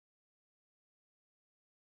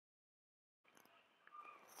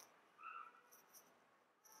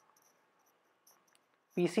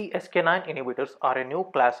PCSK9 inhibitors are a new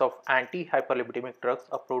class of anti-hyperlipidemic drugs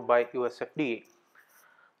approved by US FDA.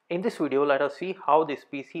 In this video, let us see how these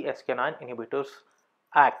PCSK9 inhibitors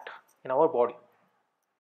act in our body.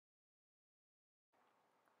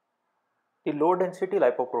 The low density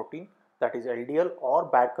lipoprotein, that is LDL or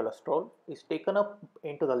bad cholesterol, is taken up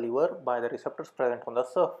into the liver by the receptors present on the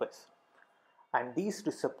surface, and these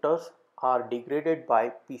receptors are degraded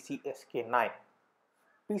by PCSK9.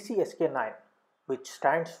 PCSK9, which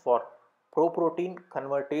stands for proprotein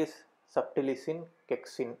convertase subtilisin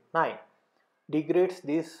kexin 9, degrades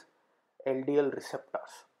these LDL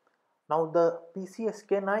receptors. Now the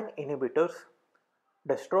PCSK9 inhibitors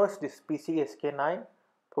destroys this PCSK9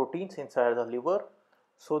 proteins inside the liver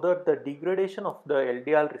so that the degradation of the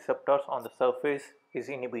LDL receptors on the surface is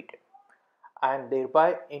inhibited, and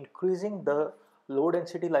thereby increasing the low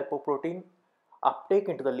density lipoprotein uptake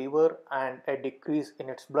into the liver and a decrease in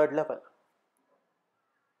its blood level.